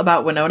commercial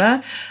about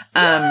Winona.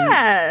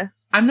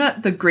 I'm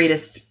not the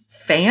greatest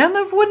fan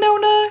of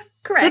Winona,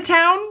 the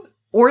town.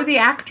 Or the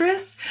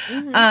actress.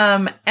 And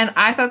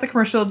I thought the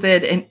commercial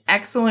did an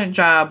excellent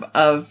job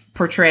of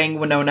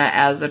portraying Winona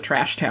as a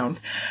trash town.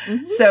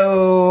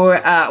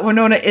 So,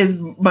 Winona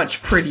is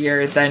much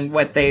prettier than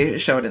what they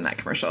showed in that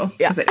commercial.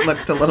 Because it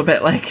looked a little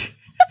bit like,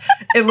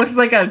 it looked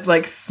like a,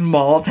 like,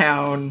 small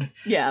town,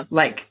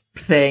 like,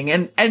 thing.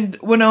 And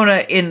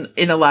Winona, in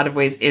a lot of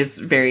ways, is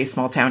very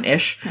small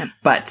town-ish.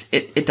 But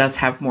it does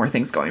have more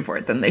things going for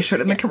it than they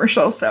showed in the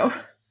commercial, so.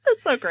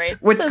 That's so great.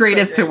 What's great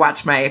is to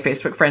watch my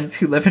Facebook friends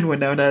who live in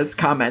Winona's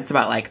comments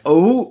about like,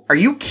 "Oh, are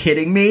you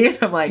kidding me?" And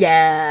I'm like,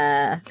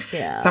 yeah.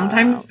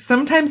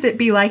 Sometimes it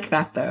be like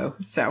that though.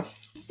 So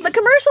the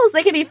commercials,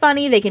 they can be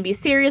funny, they can be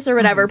serious or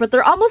whatever, but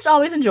they're almost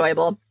always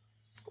enjoyable,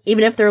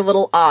 even if they're a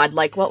little odd.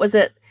 Like what was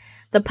it?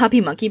 The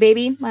Puppy Monkey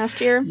Baby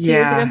last year, 2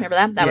 years ago. Remember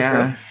that? That was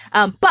gross.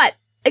 But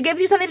it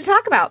gives you something to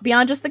talk about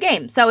beyond just the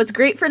game. So it's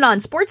great for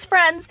non-sports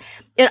friends.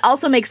 It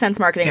also makes sense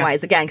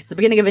marketing-wise, again, because it's the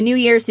beginning of a new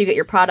year, so you get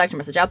your product, your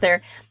message out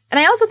there. And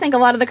I also think a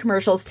lot of the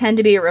commercials tend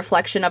to be a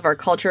reflection of our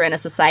culture and a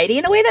society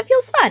in a way that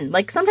feels fun.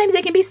 Like, sometimes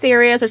they can be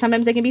serious or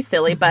sometimes they can be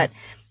silly, but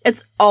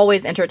it's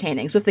always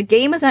entertaining. So if the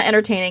game is not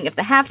entertaining, if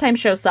the halftime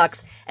show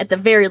sucks, at the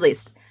very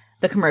least,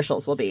 the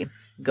commercials will be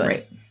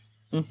good.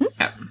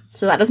 Right.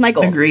 So that is my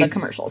goal, the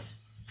commercials.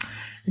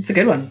 It's a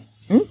good one.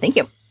 Thank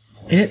you.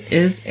 It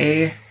is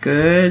a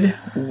good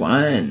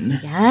one.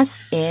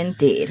 Yes,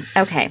 indeed.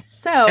 Okay,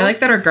 so I like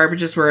that our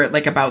garbages were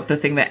like about the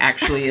thing that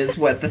actually is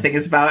what the thing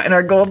is about, and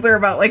our golds are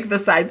about like the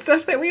side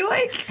stuff that we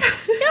like.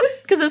 Yep,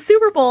 because the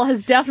Super Bowl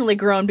has definitely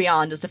grown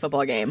beyond just a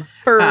football game.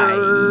 For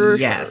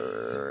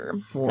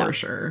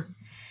sure.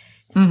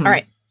 All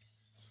right.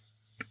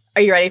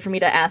 Are you ready for me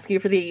to ask you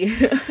for the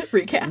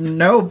recap?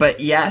 No,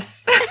 but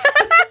yes.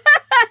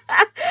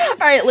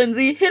 All right,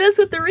 Lindsay, hit us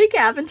with the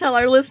recap and tell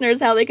our listeners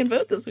how they can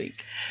vote this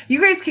week.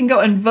 You guys can go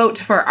and vote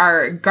for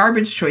our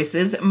garbage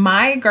choices.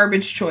 My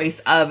garbage choice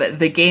of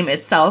the game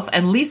itself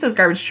and Lisa's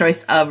garbage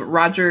choice of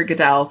Roger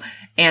Goodell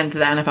and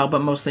the NFL,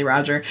 but mostly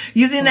Roger,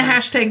 using the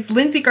hashtags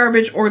Lindsay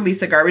Garbage or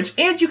Lisa Garbage.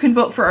 And you can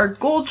vote for our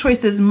gold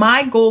choices,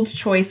 my gold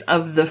choice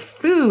of the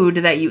food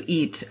that you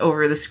eat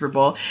over the Super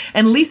Bowl,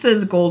 and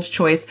Lisa's gold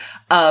choice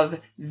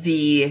of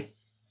the,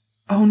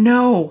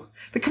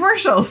 the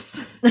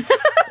commercials.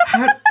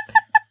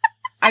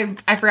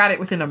 I forgot it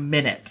within a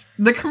minute.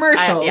 The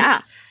commercials. Yeah.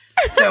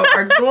 So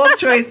our gold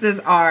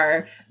choices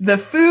are the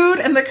food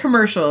and the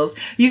commercials,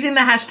 using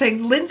the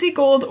hashtags Lindsay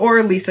Gold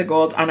or Lisa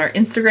Gold on our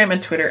Instagram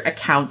and Twitter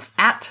accounts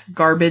at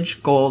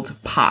Garbage Gold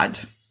Pod.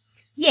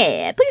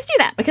 Yeah, please do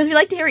that, because we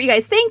like to hear what you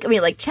guys think, and we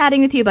like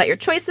chatting with you about your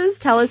choices.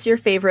 Tell us your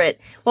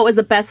favorite. What was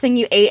the best thing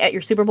you ate at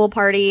your Super Bowl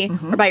party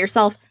or by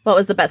yourself? What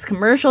was the best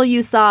commercial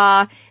you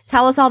saw?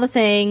 Tell us all the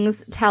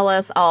things. Tell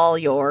us all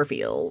your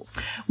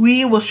feels.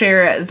 We will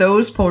share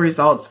those poll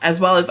results as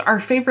well as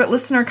our favorite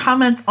listener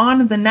comments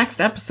on the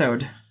next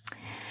episode.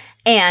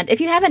 And if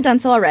you haven't done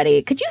so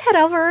already, could you head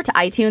over to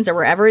iTunes or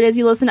wherever it is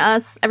you listen to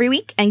us every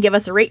week and give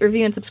us a rate,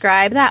 review, and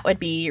subscribe? That would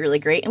be really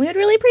great, and we would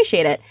really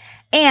appreciate it.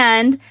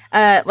 And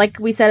like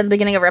we said at the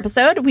beginning of our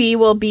episode, we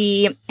will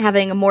be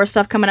having more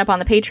stuff coming up on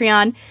the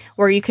Patreon,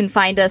 where you can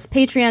find us,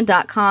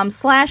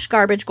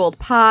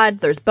 patreon.com/garbagegoldpod.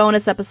 There's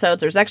bonus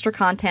episodes, there's extra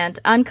content,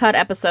 uncut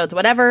episodes,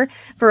 whatever,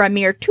 for a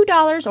mere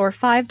 $2 or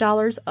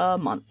 $5 a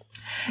month.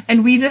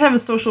 And we did have a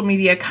social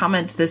media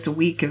comment this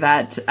week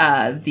that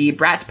the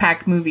Brat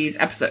Pack movies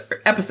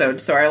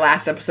episode, so our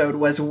last episode,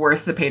 was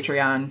worth the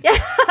Patreon.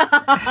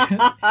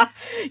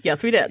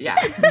 Yes, we did. Yeah.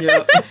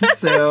 Yep.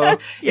 So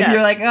if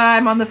you're like,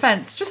 I'm on the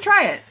fence, just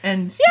try it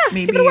and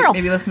maybe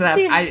listen to that.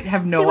 I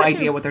have no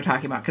idea what they're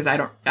talking about because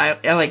I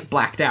like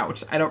blacked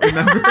out. I don't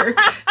remember.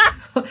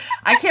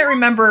 I can't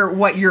remember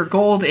what your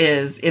gold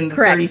is in the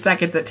 30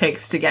 seconds it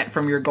takes to get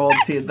from your gold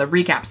to the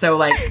recap. So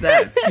like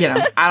I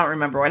don't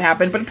remember what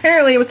happened, but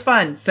apparently it was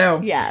fun. So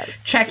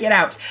check it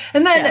out.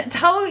 And then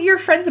tell your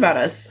friends about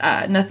us.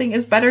 Nothing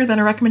is better than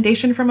a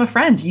recommendation from a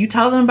friend. You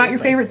tell them about your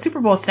favorite Super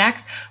Bowl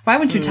snacks. Why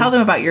wouldn't you tell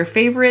them about your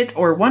favorite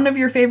or one of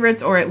your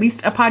favorites or at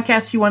least a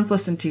podcast you once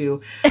listened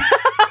to?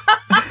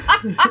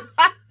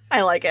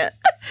 I like it.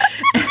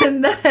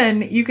 And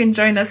then you can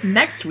join us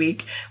next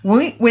week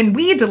when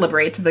we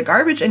deliberate the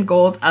garbage and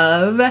gold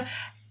of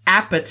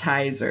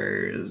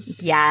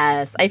appetizers.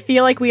 Yes. I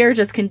feel like we are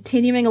just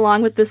continuing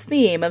along with this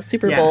theme of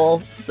Super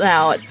Bowl,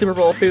 now Super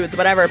Bowl foods,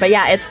 whatever. But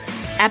yeah, it's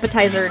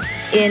appetizers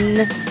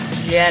in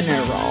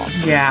general.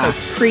 Yeah. So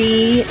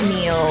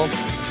pre-meal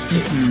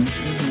foods.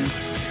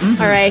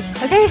 All right.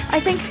 Okay. I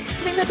think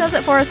that does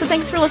it for us. So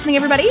thanks for listening,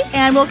 everybody.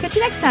 And we'll catch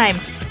you next time.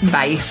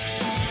 Bye.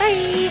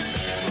 Bye.